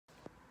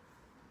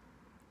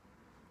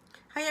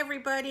Hi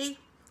everybody.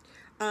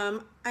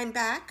 I'm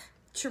back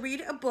to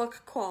read a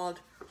book called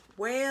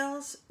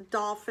Whales,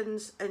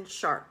 Dolphins, and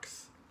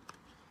Sharks.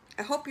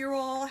 I hope you're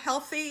all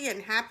healthy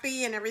and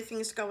happy and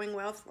everything's going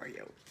well for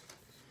you.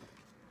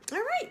 All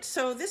right,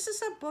 so this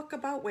is a book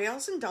about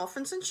whales and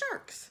dolphins and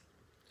sharks.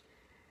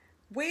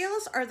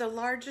 Whales are the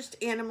largest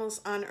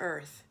animals on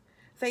Earth.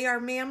 They are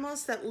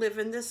mammals that live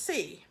in the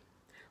sea.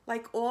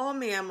 Like all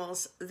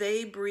mammals,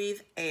 they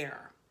breathe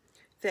air.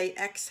 They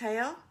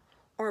exhale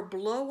or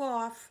blow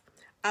off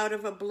out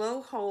of a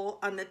blowhole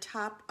on the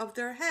top of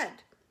their head.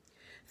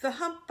 The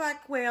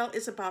humpback whale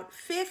is about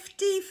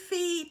 50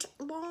 feet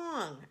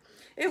long.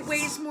 It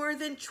weighs more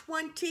than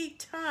 20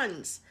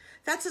 tons.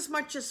 That's as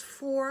much as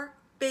 4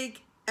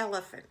 big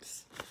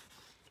elephants.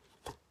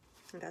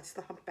 And that's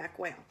the humpback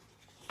whale.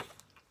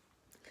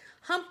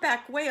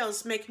 Humpback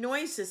whales make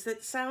noises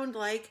that sound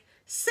like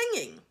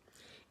singing.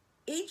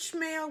 Each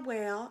male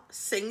whale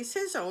sings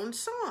his own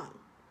song.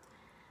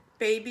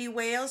 Baby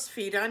whales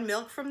feed on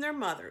milk from their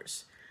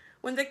mothers.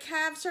 When the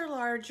calves are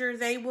larger,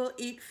 they will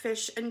eat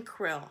fish and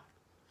krill.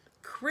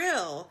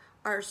 Krill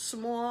are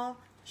small,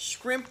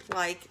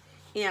 shrimp-like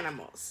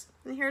animals.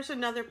 And here's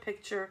another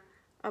picture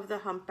of the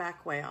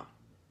humpback whale.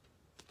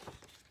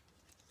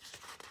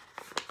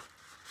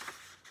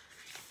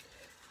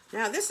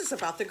 Now this is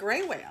about the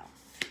gray whale.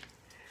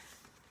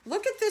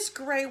 Look at this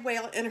gray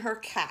whale in her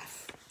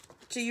calf.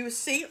 Do you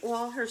see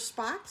all her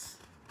spots?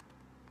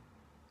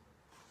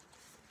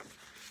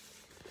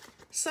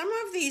 Some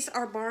of these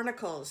are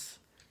barnacles.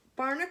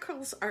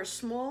 Barnacles are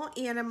small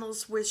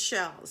animals with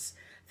shells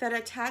that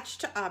attach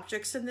to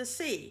objects in the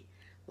sea,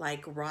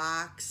 like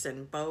rocks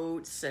and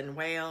boats and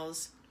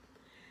whales.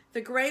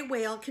 The gray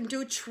whale can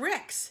do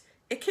tricks.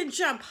 It can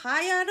jump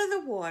high out of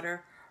the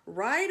water,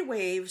 ride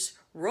waves,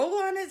 roll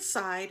on its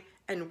side,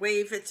 and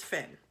wave its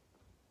fin.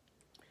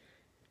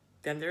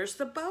 Then there's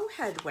the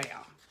bowhead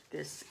whale.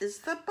 This is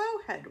the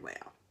bowhead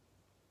whale.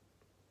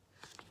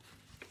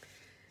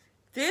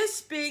 This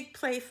big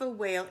playful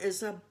whale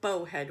is a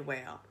bowhead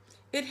whale.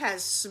 It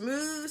has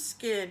smooth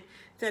skin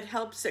that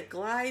helps it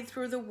glide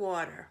through the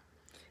water.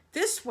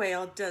 This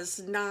whale does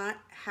not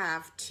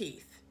have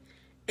teeth.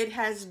 It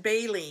has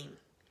baleen.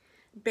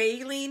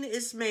 Baleen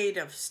is made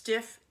of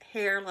stiff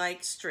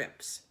hair-like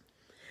strips.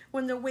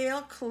 When the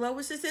whale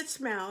closes its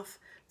mouth,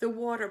 the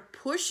water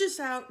pushes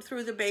out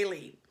through the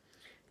baleen.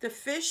 The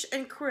fish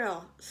and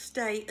krill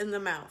stay in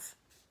the mouth.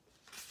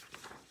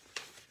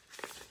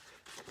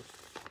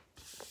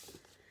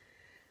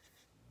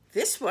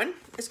 This one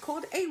is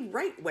called a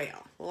right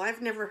whale. Well, I've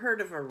never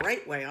heard of a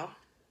right whale.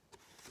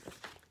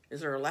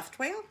 Is there a left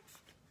whale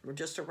or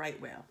just a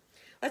right whale?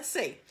 Let's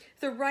see.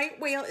 The right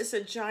whale is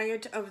a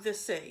giant of the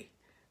sea.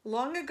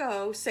 Long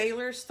ago,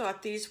 sailors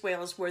thought these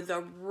whales were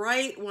the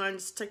right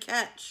ones to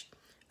catch.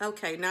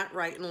 Okay, not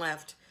right and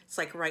left. It's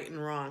like right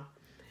and wrong.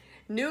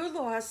 New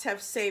laws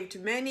have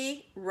saved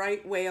many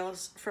right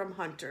whales from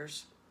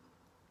hunters.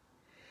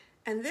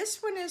 And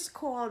this one is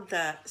called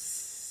the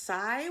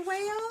sei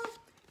whale.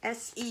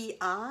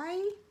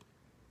 S-E-I?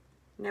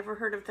 Never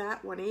heard of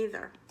that one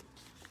either.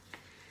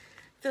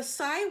 The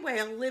sei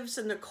whale lives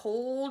in the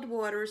cold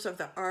waters of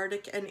the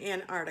Arctic and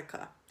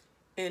Antarctica.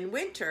 In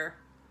winter,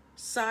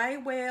 sei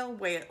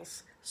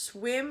whales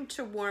swim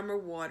to warmer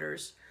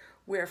waters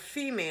where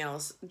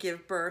females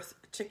give birth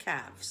to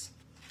calves.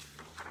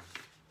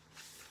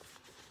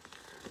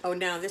 Oh,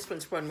 now this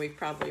one's one we've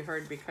probably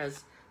heard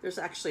because there's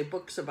actually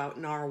books about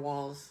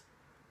narwhals.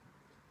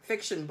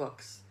 Fiction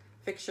books.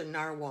 Fiction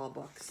narwhal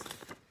books.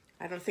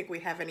 I don't think we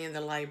have any in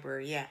the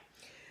library yet.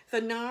 The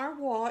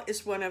narwhal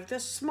is one of the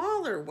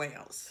smaller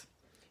whales.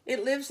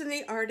 It lives in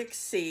the Arctic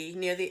Sea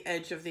near the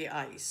edge of the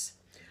ice.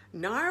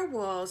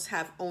 Narwhals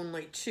have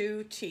only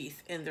 2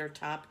 teeth in their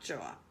top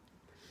jaw.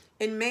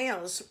 In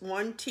males,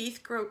 one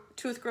tooth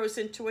grows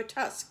into a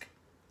tusk.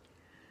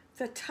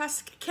 The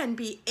tusk can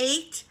be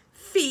 8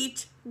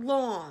 feet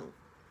long.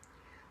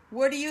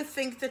 What do you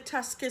think the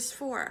tusk is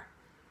for?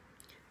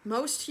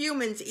 Most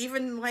humans,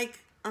 even like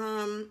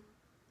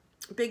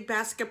big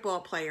basketball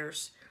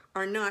players,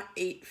 are not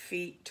 8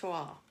 feet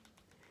tall.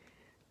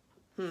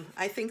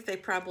 I think they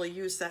probably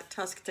use that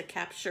tusk to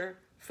capture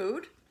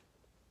food.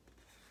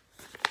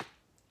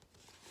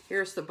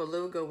 Here's the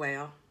beluga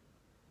whale.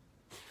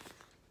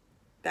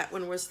 That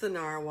one was the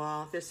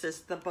narwhal. This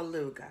is the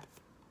beluga.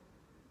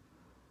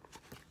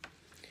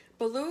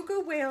 Beluga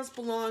whales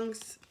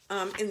belongs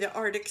in the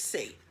Arctic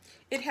Sea.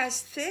 It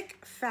has thick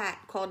fat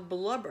called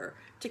blubber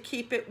to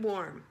keep it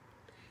warm.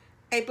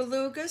 A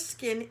beluga's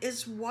skin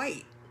is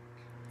white.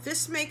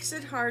 This makes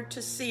it hard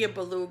to see a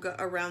beluga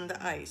around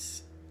the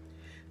ice.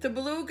 The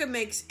beluga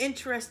makes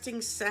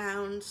interesting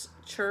sounds,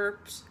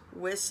 chirps,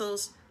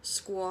 whistles,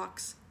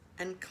 squawks,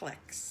 and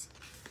clicks.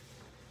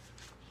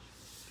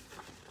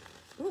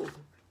 Ooh,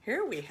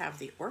 here we have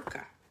the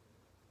orca.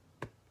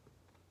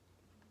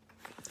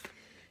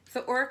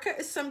 The orca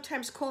is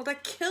sometimes called a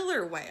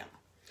killer whale.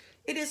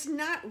 It is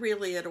not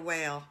really a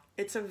whale.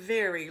 It's a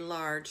very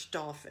large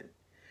dolphin.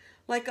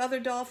 Like other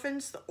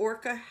dolphins, the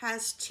orca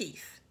has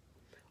teeth.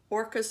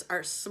 Orcas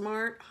are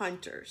smart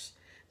hunters.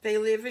 They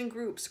live in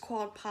groups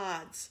called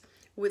pods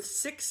with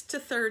 6 to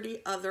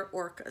 30 other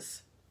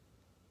orcas.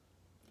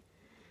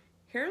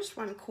 Here's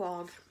one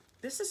called,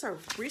 this is a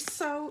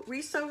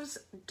Risso's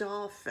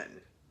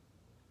dolphin.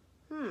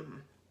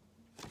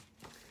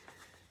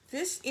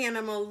 This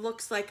animal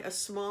looks like a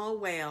small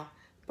whale,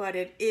 but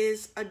it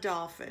is a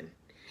dolphin.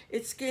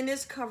 Its skin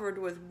is covered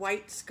with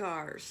white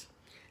scars.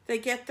 They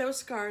get those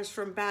scars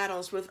from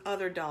battles with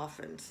other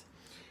dolphins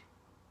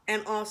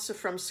and also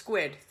from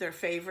squid, their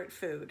favorite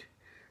food.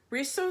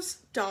 Risso's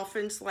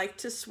dolphins like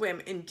to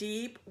swim in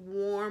deep,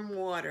 warm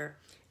water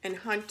and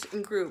hunt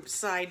in groups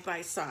side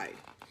by side.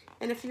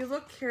 And if you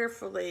look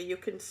carefully, you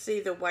can see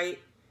the white,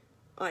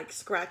 like,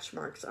 scratch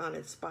marks on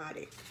its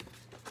body.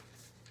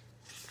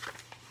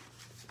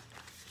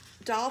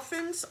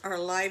 Dolphins are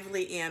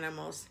lively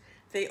animals.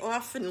 They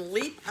often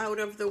leap out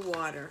of the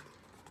water.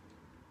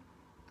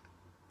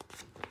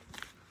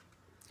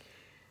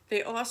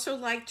 They also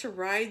like to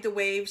ride the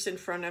waves in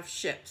front of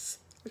ships.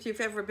 If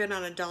you've ever been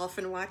on a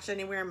dolphin watch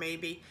anywhere,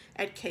 maybe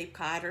at Cape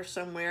Cod or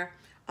somewhere,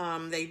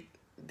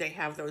 they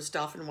have those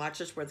dolphin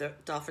watches where the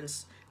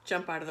dolphins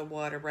jump out of the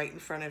water right in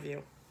front of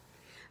you.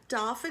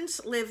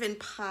 Dolphins live in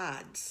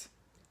pods.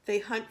 They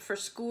hunt for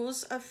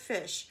schools of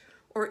fish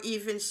or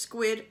even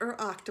squid or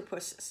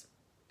octopuses.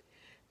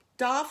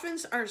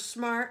 Dolphins are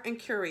smart and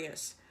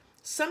curious.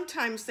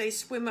 Sometimes they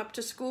swim up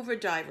to scuba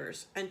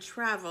divers and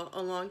travel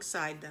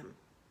alongside them.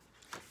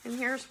 And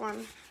here's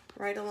one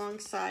right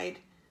alongside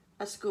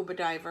a scuba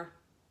diver.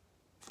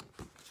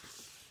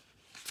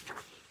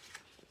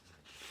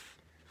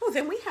 Oh,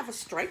 then we have a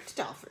striped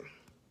dolphin.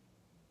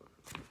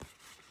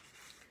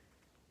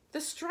 The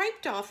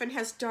striped dolphin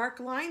has dark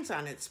lines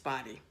on its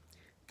body.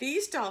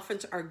 These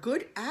dolphins are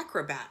good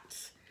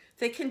acrobats.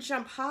 They can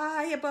jump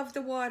high above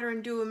the water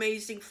and do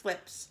amazing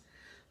flips.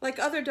 Like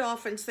other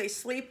dolphins, they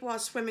sleep while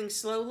swimming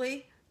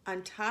slowly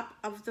on top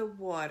of the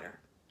water.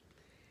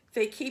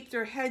 They keep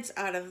their heads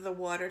out of the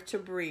water to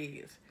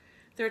breathe.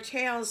 Their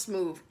tails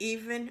move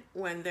even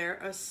when they're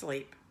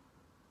asleep.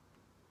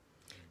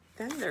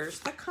 Then there's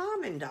the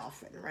common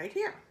dolphin right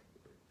here,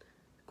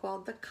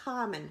 called the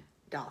common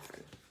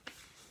dolphin.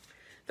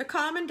 The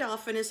common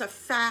dolphin is a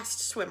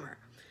fast swimmer.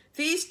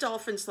 These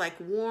dolphins like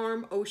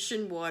warm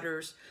ocean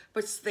waters,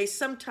 but they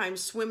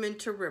sometimes swim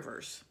into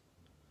rivers.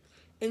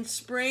 In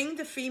spring,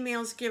 the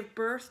females give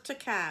birth to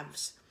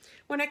calves.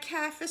 When a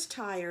calf is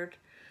tired,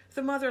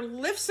 the mother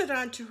lifts it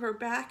onto her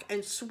back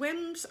and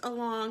swims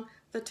along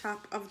the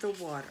top of the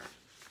water.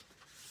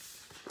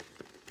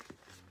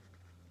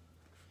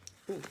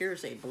 Ooh,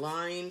 here's a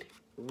blind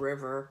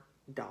river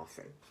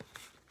dolphin.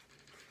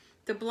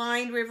 The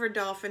blind river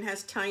dolphin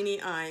has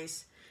tiny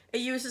eyes. It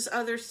uses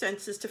other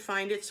senses to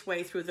find its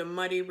way through the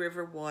muddy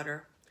river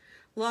water.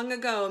 Long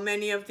ago,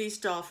 many of these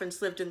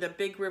dolphins lived in the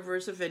big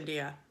rivers of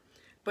India,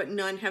 but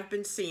none have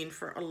been seen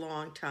for a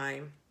long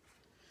time.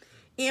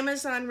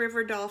 Amazon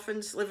river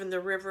dolphins live in the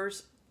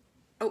rivers.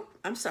 Oh,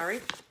 I'm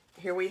sorry.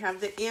 Here we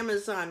have the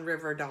Amazon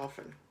river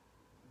dolphin.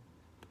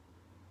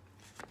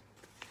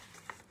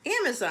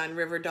 Amazon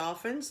river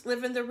dolphins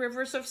live in the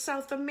rivers of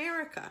South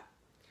America.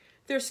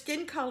 Their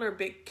skin color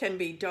can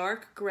be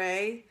dark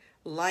gray,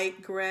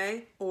 light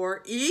gray,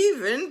 or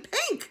even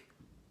pink.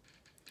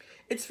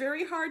 It's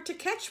very hard to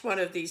catch one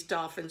of these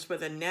dolphins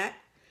with a net.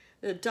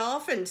 The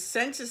dolphin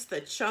senses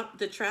the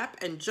trap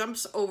and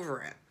jumps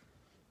over it.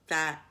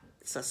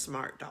 That's a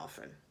smart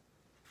dolphin.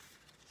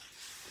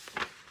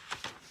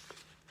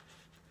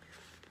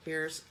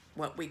 Here's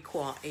what we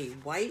call a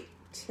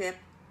white-tip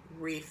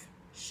reef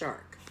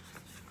shark.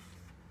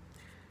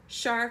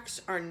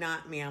 Sharks are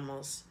not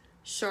mammals.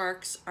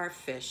 Sharks are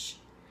fish.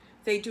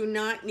 They do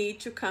not need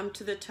to come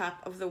to the top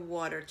of the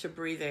water to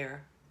breathe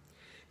air.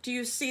 Do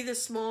you see the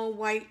small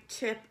white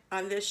tip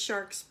on this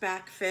shark's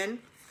back fin?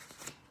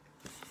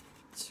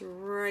 It's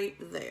right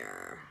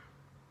there.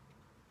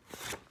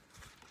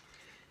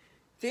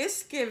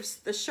 This gives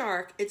the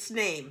shark its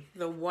name,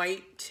 the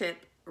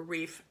white-tip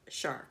reef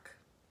shark.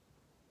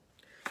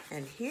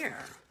 And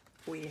here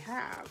we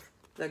have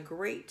the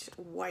great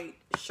white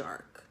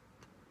shark.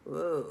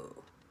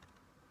 Whoa.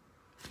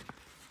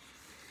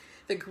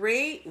 The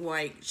great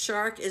white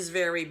shark is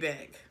very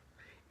big.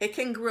 It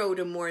can grow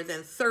to more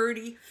than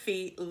 30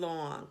 feet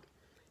long.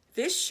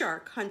 This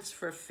shark hunts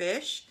for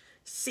fish,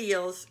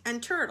 seals,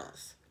 and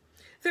turtles.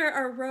 There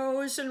are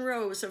rows and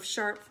rows of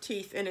sharp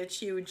teeth in its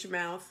huge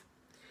mouth.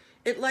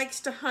 It likes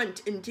to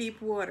hunt in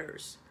deep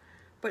waters,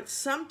 but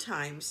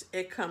sometimes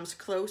it comes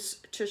close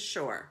to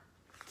shore.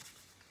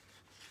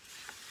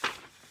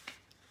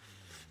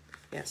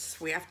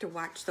 Yes, we have to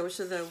watch. Those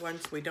are the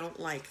ones we don't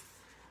like,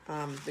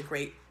 the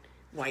great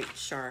white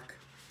shark.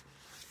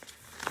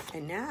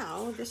 And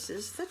now this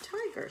is the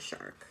tiger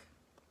shark.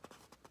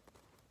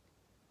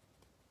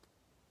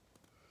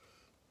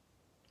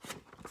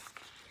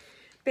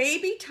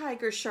 Baby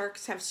tiger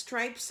sharks have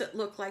stripes that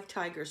look like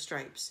tiger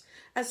stripes.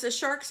 As the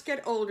sharks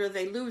get older,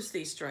 they lose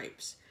these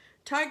stripes.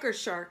 Tiger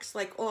sharks,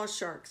 like all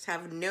sharks,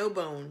 have no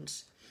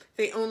bones.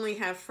 They only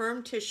have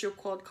firm tissue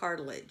called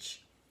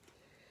cartilage.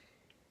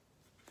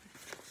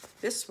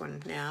 This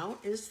one now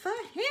is the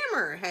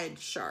hammerhead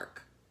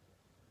shark.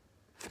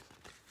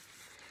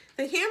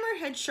 The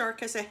hammerhead shark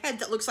has a head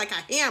that looks like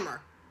a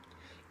hammer.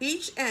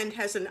 Each end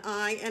has an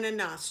eye and a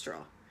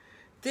nostril.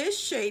 This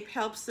shape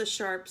helps the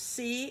shark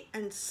see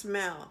and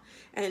smell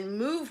and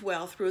move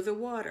well through the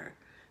water.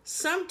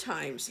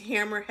 Sometimes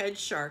hammerhead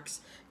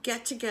sharks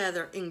get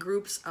together in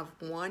groups of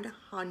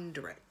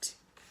 100.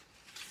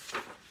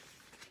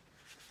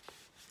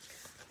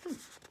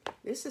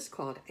 This is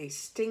called a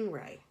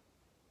stingray.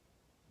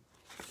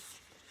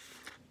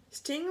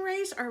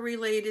 Stingrays are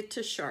related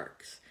to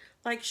sharks.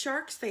 Like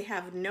sharks, they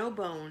have no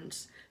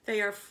bones.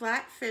 They are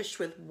flat fish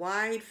with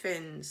wide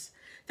fins.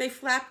 They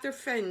flap their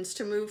fins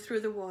to move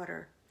through the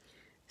water.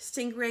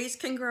 Stingrays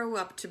can grow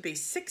up to be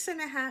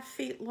 6.5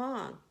 feet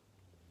long.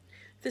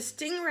 The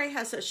stingray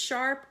has a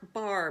sharp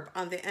barb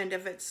on the end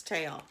of its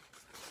tail.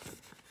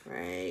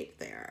 Right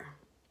there.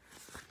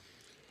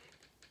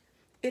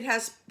 It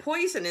has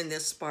poison in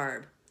this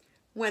barb.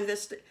 When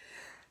the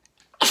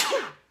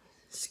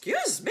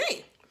excuse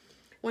me.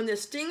 When the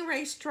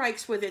stingray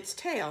strikes with its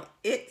tail,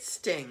 it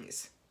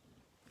stings.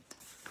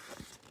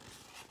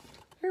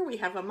 Here we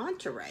have a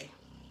manta ray.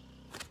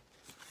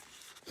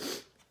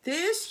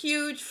 This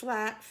huge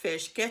flat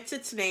fish gets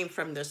its name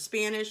from the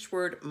Spanish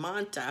word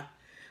manta,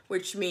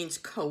 which means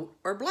coat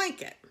or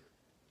blanket.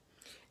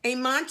 A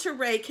manta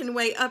ray can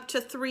weigh up to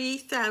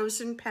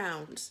 3,000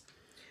 pounds.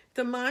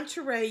 The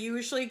manta ray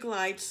usually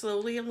glides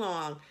slowly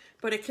along,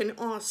 but it can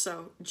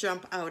also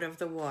jump out of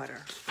the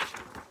water.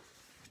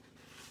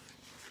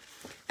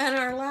 And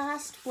our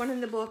last one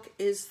in the book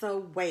is the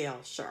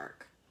whale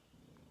shark.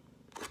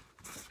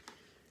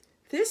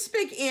 This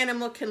big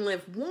animal can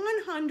live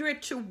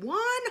 100 to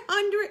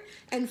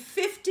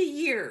 150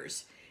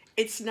 years.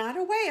 It's not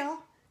a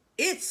whale,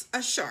 it's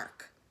a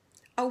shark,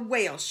 a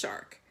whale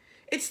shark.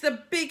 It's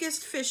the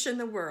biggest fish in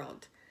the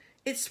world.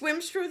 It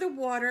swims through the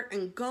water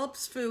and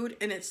gulps food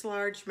in its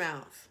large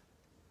mouth.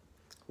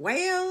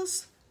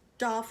 Whales,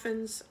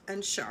 dolphins,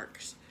 and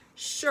sharks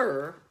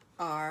sure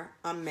are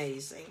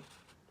amazing.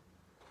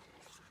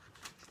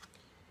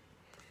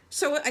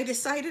 So I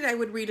decided I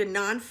would read a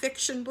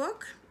nonfiction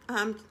book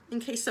in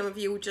case some of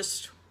you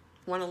just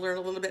want to learn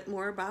a little bit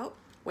more about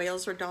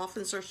whales or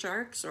dolphins or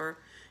sharks, or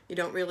you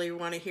don't really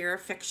want to hear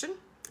fiction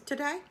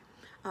today.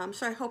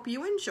 So I hope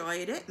you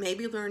enjoyed it,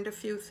 maybe learned a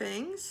few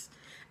things.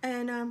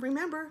 And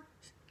remember,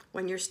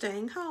 when you're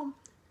staying home,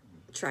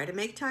 try to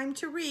make time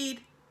to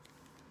read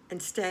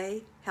and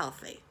stay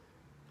healthy.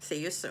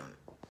 See you soon.